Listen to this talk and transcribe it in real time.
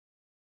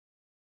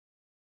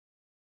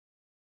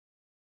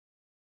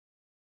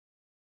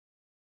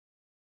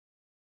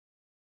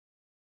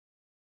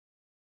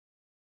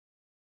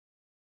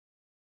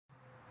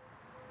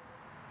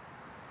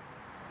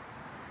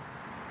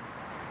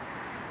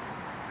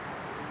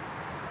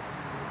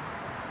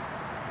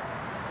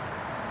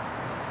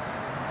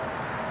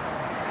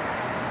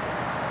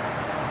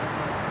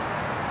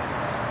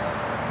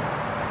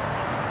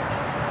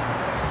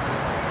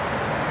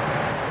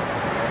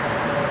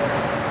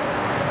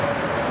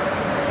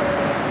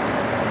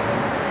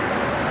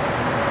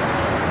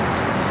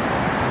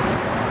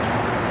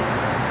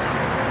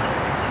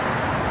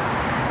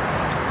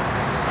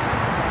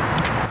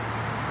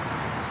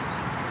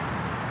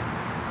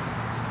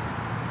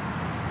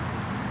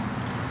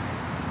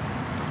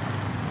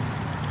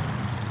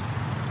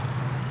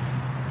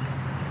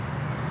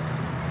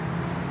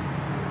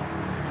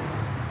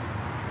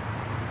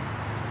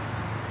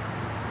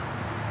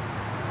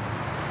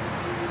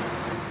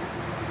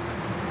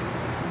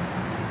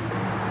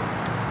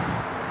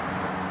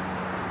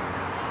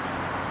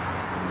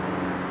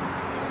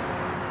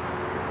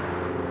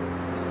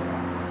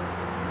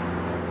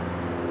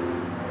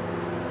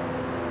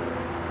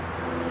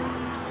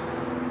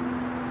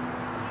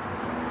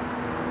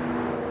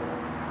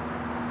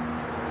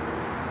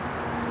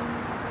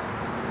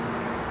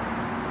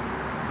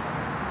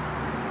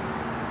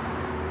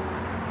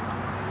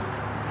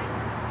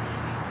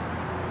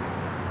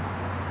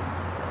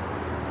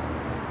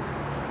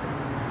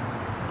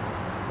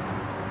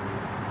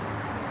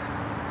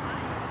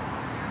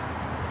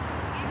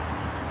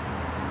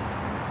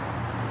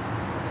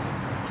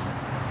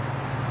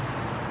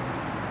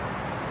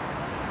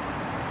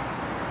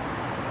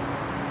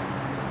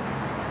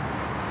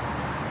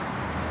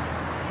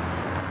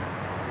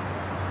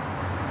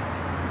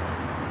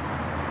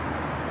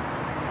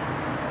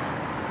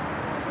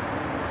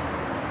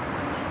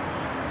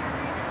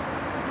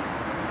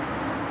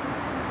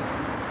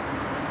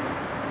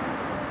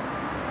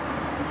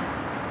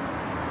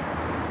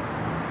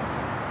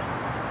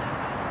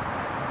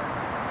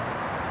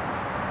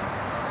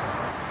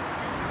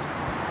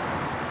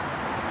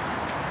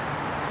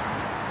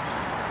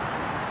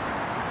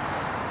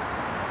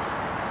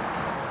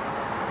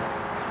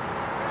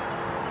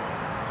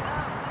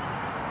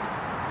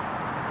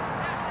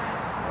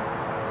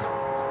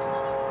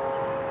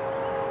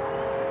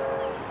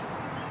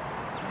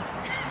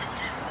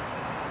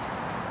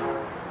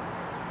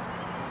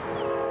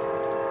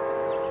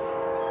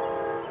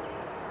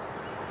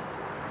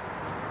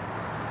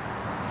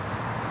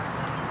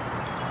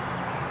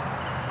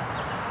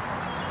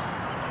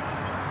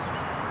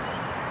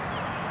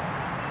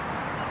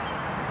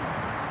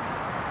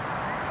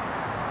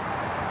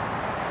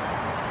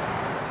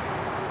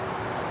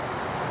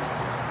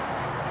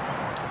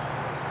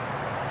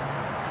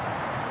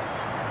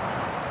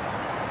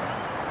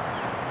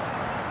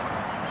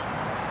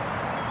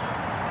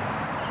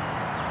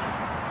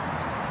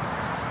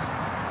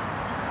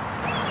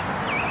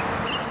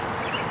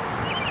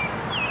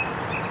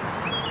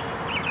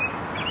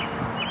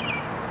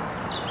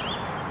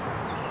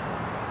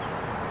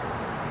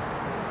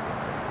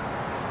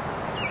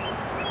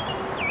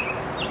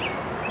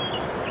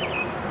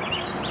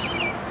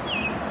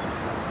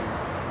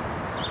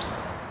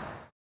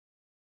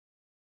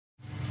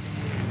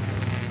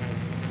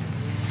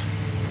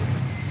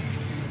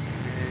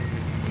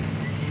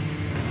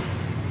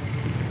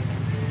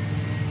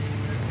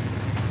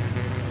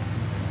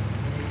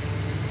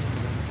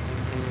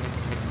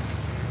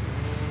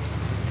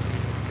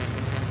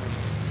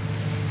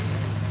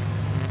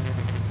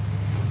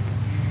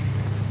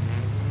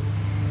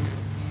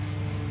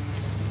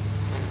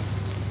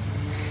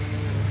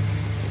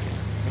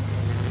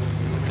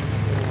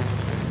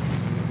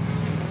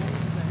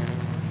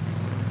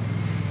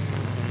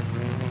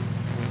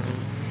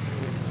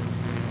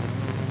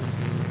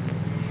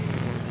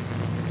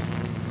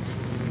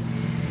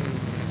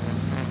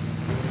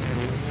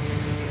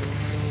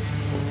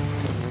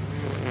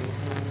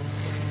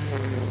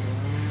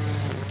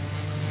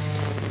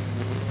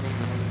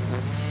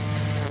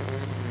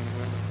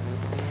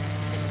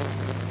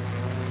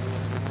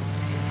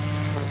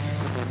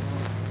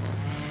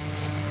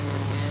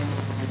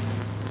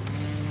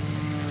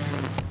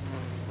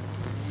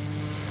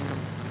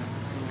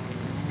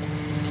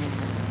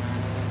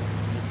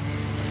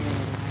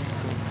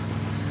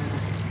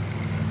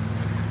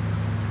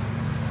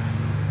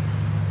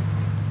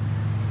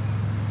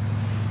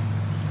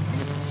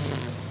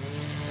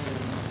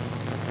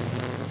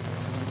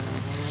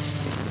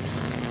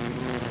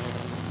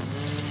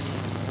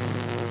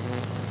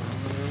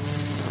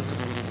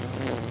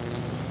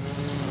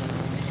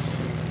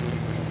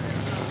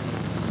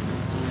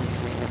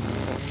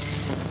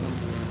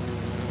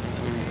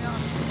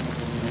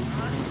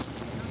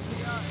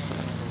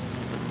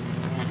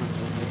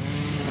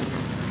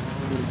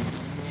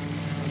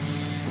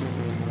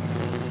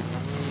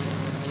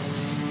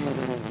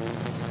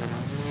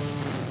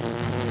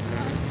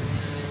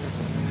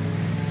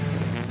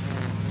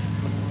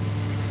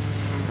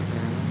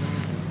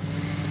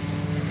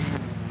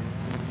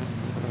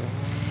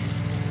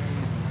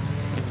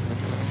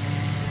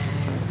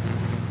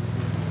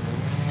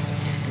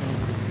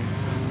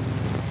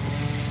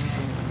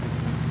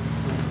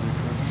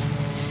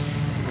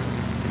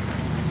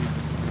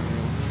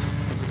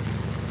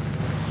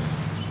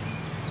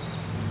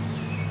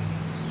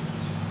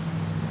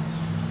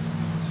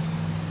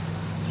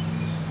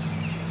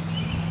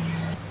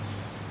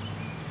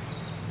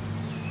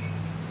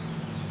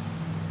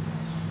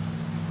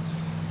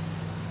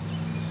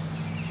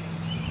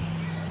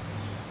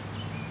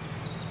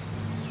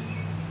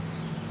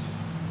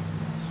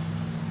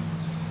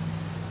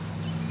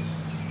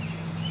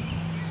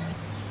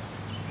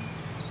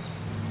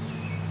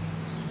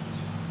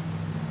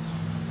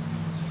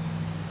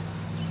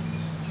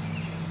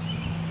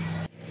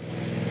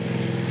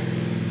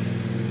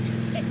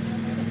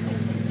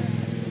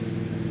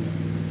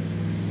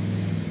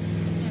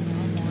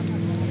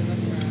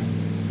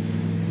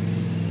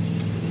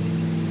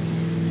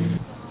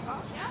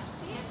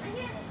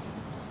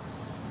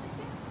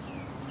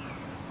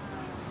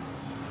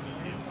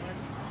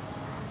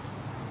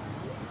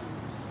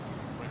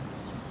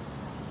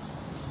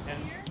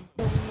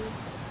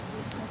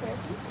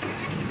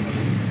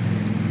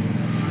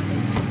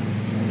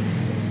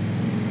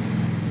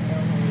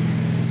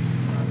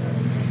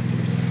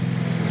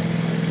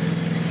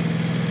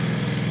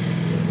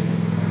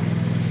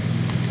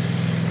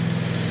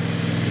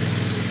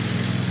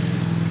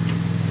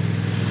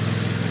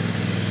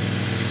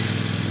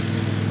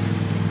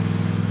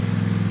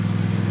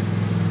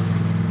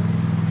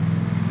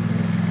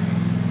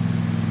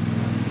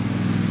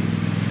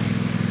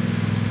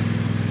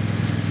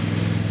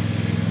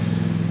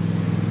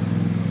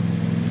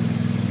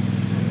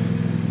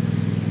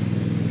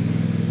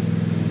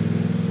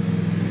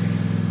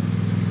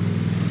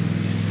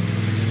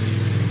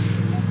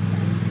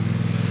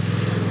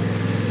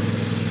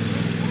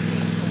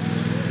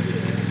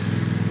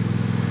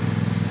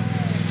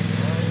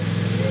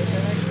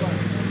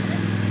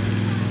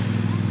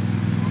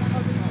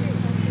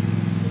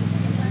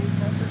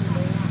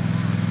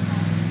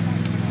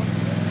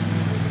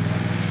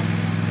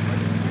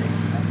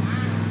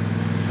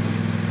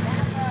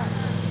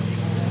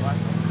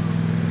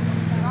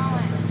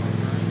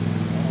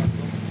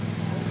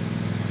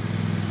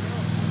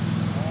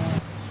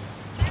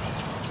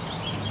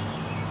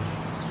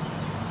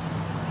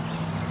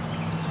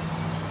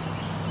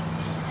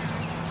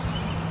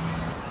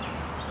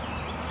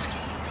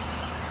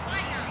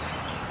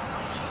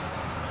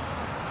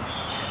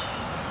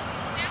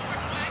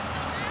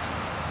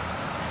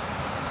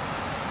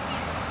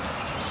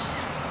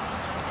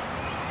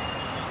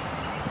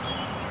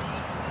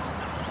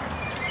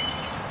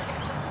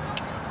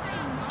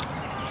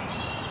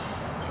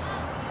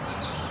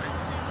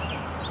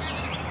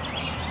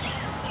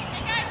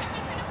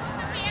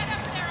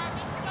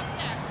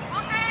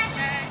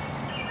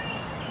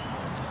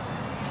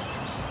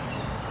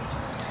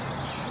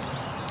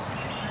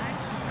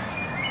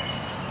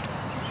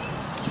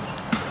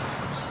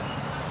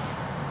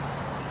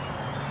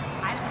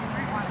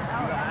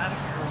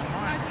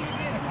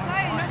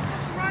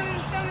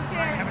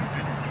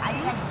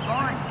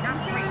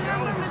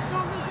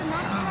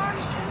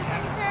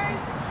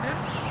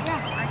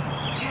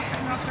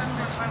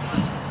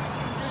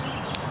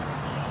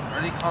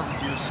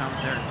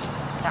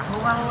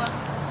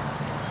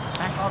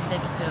I called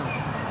David too.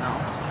 No.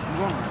 I'm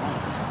going home.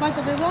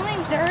 Michael, there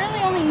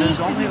really only needs There's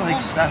to only be like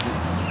one. 7.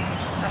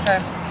 Okay.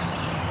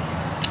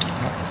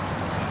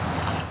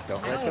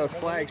 Don't let those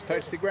flags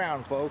touch the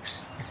ground,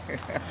 folks. You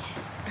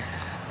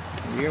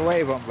can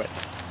wave them, but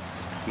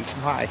keep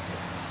them high.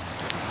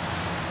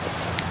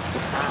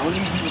 What do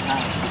you mean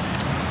high?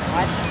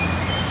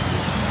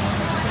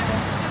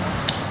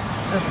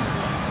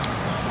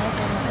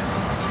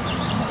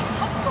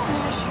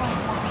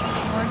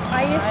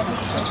 I used to.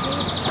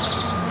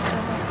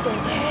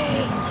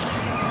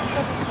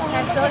 I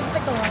feel like the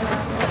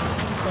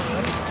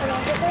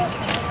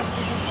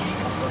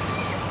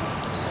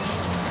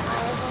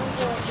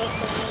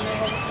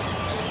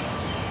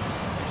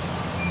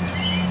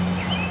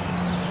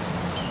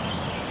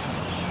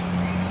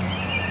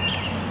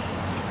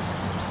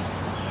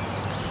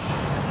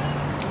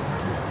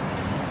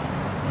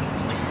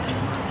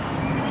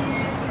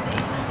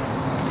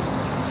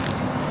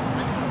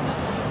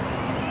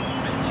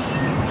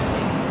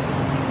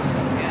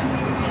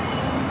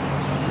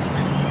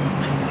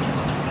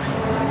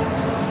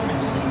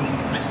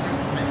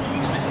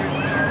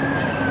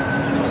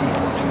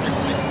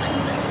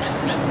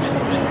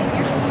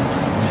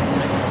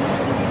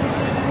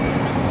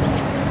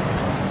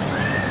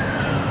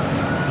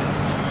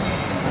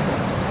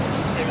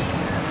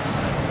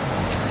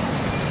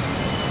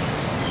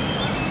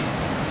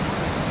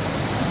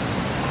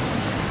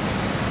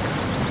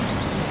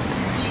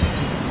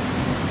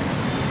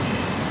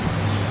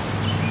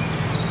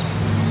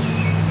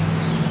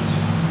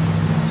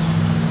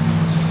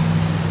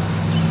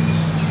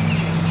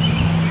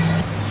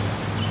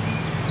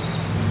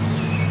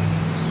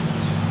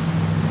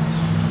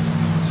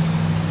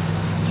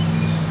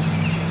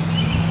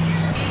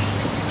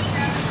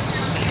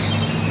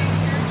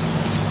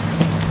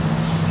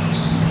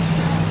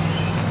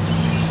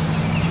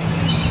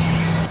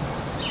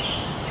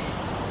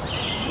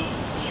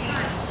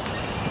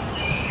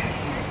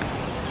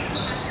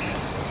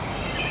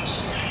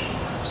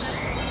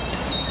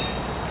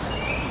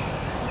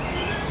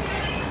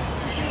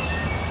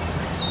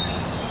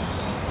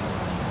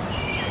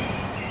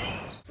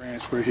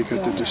where he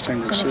got the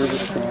Distinguished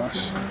Service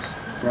Cross,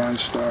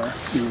 Bronze Star.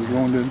 He was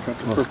wounded, got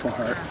the Purple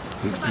Heart.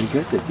 You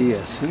got the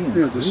DSC.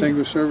 Yeah,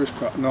 Distinguished Service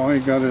Cross. No, he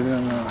got it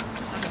in.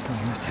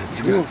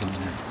 Two of them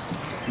there.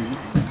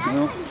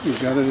 No, he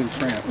got it in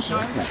France.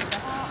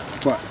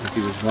 But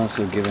he was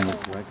also given a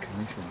red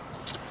commission.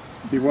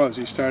 He was.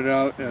 He started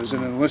out as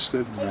an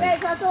enlisted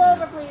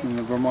in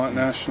the Vermont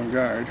National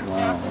Guard.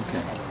 Wow.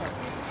 Okay.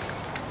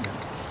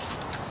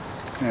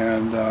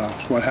 And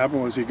what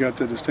happened was he got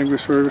the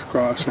Distinguished Service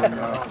Cross in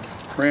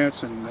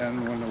France, and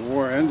then when the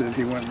war ended,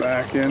 he went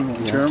back in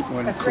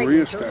when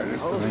Korea started,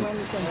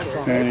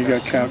 and he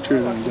got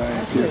captured and died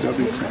in POW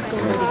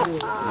camp.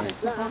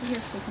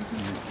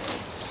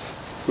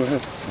 Go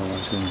ahead.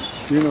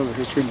 You know the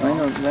history now. I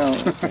know now.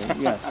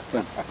 Okay, yeah,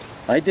 but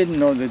I didn't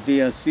know the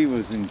DSC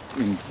was in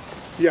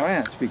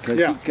France because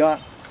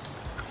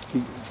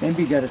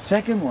he got a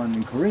second one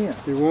in Korea.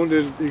 He got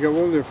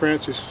wounded in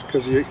France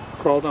because he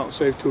crawled out and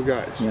saved 2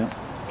 guys. Yeah.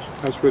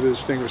 That's where the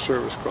Distinguished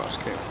Service Cross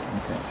came from.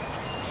 Okay.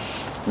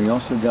 We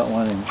also got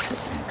one in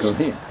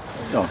Korea.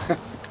 So,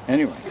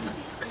 anyway.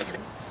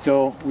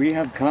 So we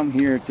have come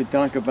here to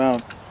talk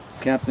about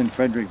Captain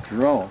Fredrick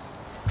Giroux.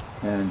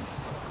 And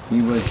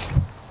he was...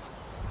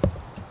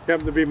 He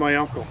happened to be my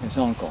uncle. His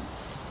uncle.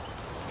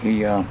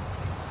 He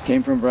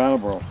came from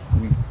Brattleboro.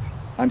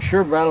 I'm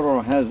sure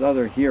Brattleboro has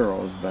other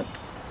heroes, but...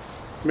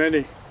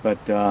 Many.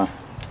 But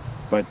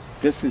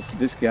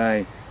this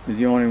guy is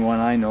the only one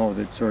I know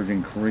that served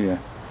in Korea.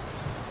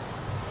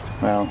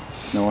 Well,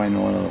 no, I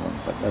know another one,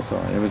 but that's all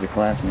right. It was a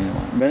classmate of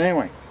mine. But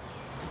anyway,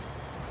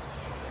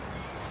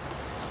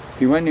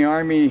 he went in the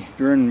Army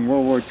during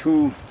World War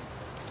II,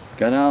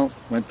 got out,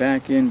 went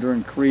back in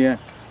during Korea.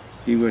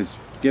 He was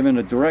given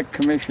a direct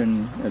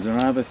commission as an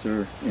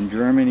officer in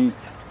Germany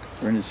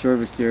during his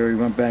service there. He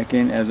went back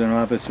in as an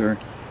officer.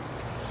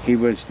 He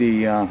was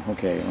the, I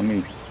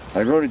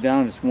wrote it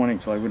down this morning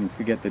so I wouldn't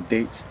forget the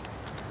dates.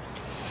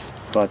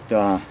 But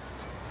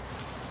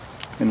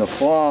in the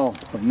fall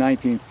of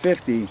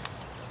 1950,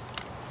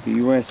 the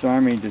U.S.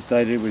 Army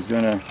decided it was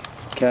going to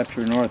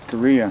capture North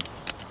Korea.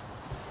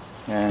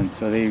 And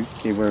so they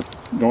were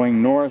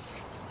going north,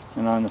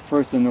 and on the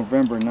 1st of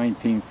November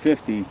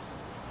 1950,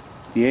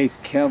 the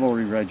 8th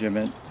Cavalry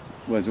Regiment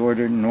was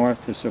ordered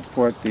north to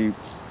support the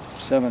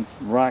 7th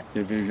ROK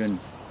Division,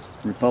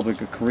 Republic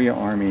of Korea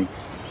Army,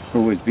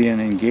 who was being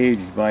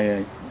engaged by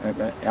an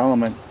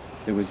element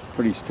that was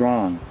pretty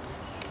strong.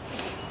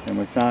 And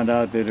we found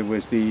out that it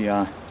was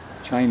the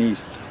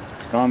Chinese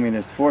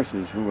Communist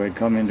forces who had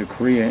come into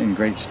Korea in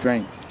great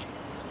strength.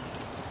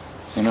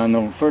 And on the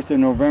 1st of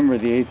November,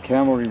 the 8th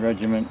Cavalry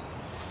Regiment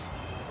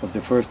of the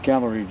 1st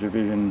Cavalry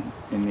Division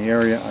in the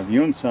area of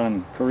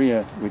Yunsan,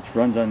 Korea, which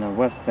runs on the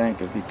west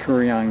bank of the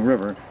Kuryong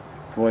River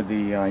toward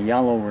the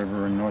Yalo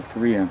River in North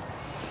Korea.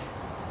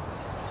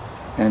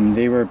 And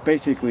they were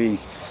basically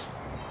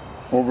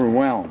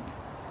overwhelmed.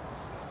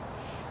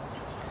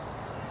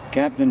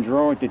 Captain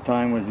Giroux at the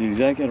time was the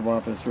executive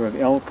officer of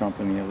L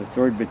Company of the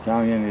 3rd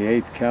Battalion of the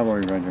 8th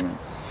Cavalry Regiment.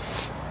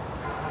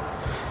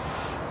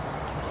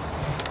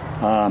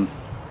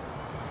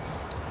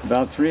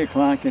 About 3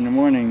 o'clock in the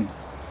morning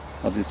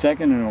of the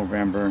 2nd of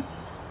November,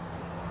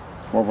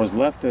 what was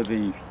left of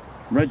the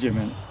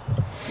regiment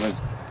was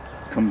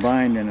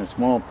combined in a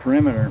small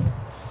perimeter,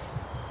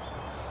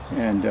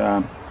 and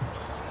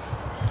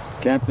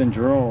Captain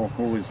Giroux,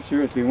 who was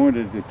seriously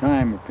wounded at the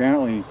time,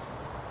 apparently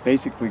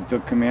basically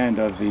took command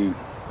of the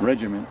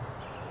regiment,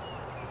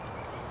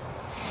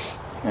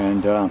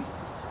 and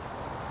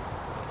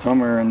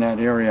somewhere in that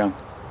area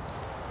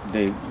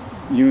the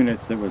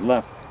units that was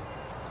left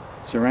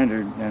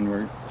surrendered and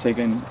were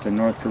taken to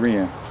North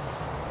Korea.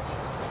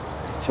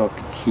 So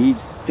he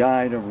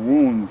died of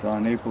wounds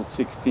on April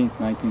 16th,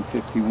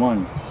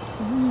 1951.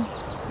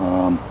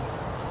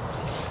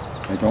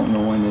 I don't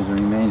know when his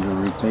remains were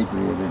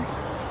repatriated.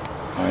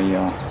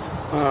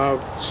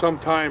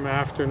 Sometime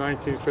after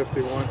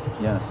 1951.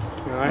 Yes.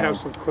 Yeah, I have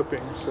some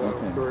clippings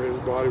where his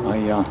body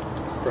was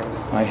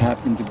brought. I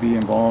happened to be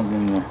involved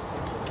in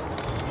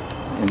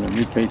the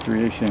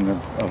repatriation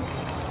of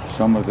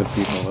some of the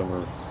people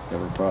that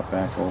were brought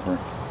back over.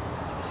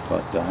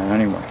 But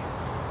anyway,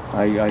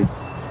 I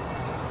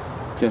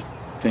just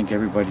think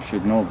everybody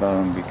should know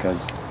about him because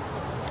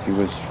he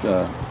was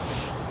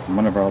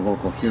one of our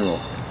local heroes.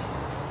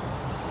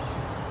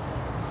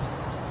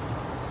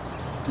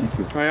 Thank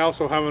you. I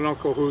also have an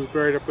uncle who's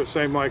buried up at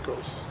St.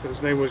 Michael's.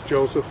 His name was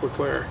Joseph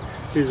LeClaire.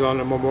 He's on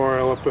the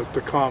memorial up at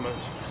the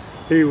Commons.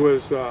 He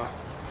was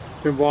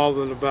involved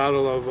in the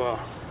Battle of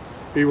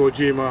Iwo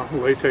Jima,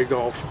 Leyte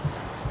Gulf,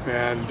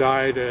 and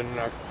died in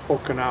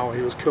Okinawa.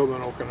 He was killed in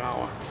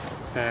Okinawa.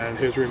 And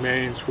his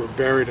remains were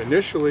buried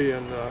initially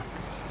in the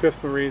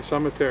 5th Marine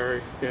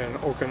Cemetery in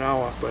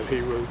Okinawa, but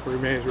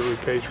remains were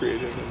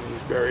repatriated and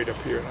he's buried up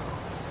here now.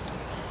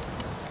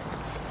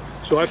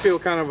 So I feel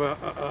kind of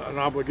an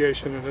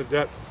obligation and a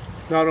debt,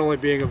 not only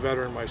being a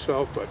veteran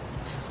myself, but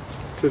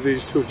to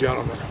these two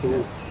gentlemen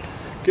who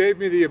gave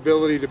me the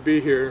ability to be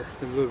here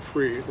and live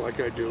free like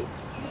I do.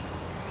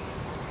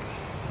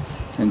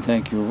 And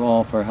thank you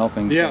all for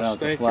helping put out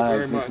the flag. Yes, thank you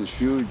very much. This is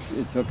huge.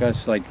 It took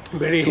us like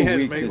Many 2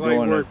 hands weeks make to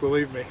light do work, it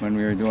believe me. when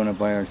we were doing it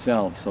by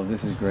ourselves. So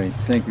this is great.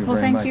 Thank you Well,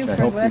 very thank much. you I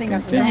for hope letting you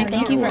us continue.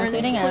 Thank you for to do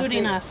it.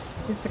 including us.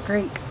 It's a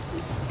great.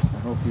 I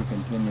hope you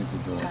continue to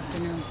do it.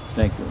 Afternoon.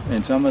 Thank you.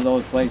 And some of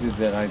those places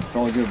that I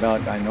told you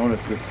about, I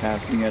noticed with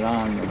passing it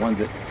on, the ones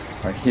that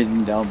are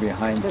hidden down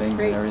behind That's things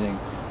great. and everything.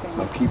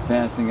 So keep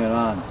passing it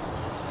on.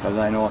 Because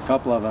I know a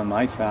couple of them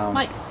I found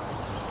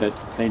that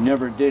they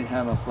never did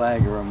have a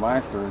flag or a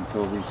marker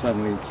until we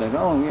suddenly said,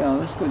 oh yeah,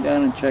 let's go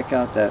down and check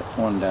out that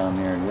one down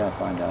there. And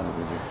find out it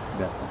was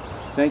that one.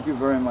 Thank you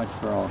very much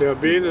for all. Yeah,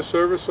 being the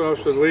service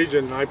officer of the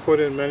Legion, I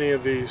put in many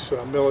of these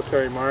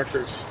military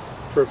markers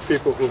for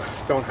people who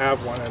don't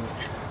have one. And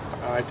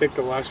I think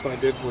the last one I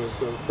did was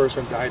the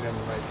person died in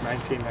like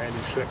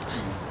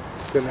 1996.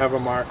 Didn't have a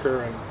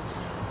marker, and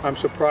I'm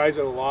surprised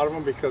at a lot of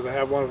them because I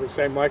have one of the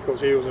St. Michael's.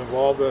 He was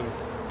involved in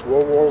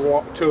World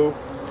War II,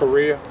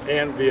 Korea,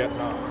 and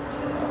Vietnam.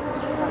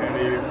 And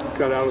he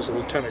got out as a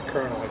lieutenant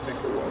colonel, I think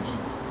it was.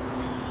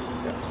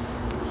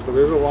 Yeah. So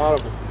there's a lot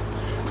of them.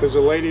 There's a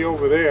lady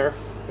over there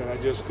that I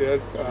just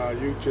did.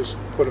 You just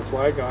put a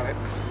flag on it.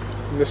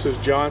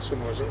 Mrs.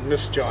 Johnson was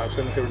Miss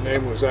Johnson. Her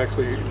name was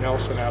actually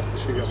Nelson after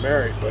she got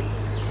married, but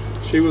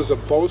she was a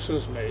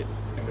bosun's mate.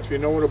 And if you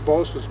know what a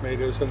bosun's mate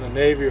is in the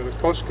Navy or the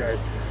Coast Guard,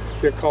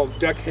 they're called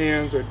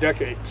deckhands or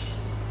deck apes.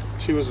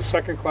 She was a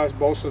second-class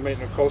bosun's mate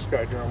in the Coast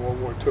Guard during World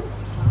War II.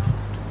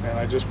 And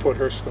I just put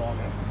her stone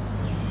in.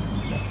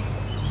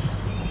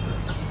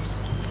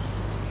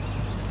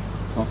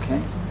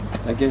 Okay.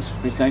 I guess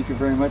we thank you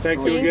very much. Thank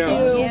you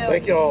again.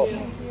 Thank you all.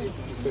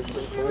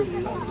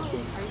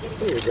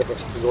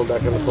 Going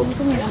back on the phone. I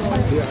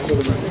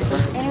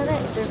know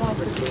that there's only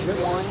supposed to be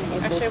one.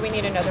 Actually, we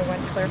need another one.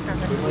 Clear from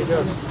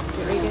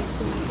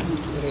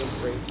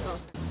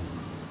it.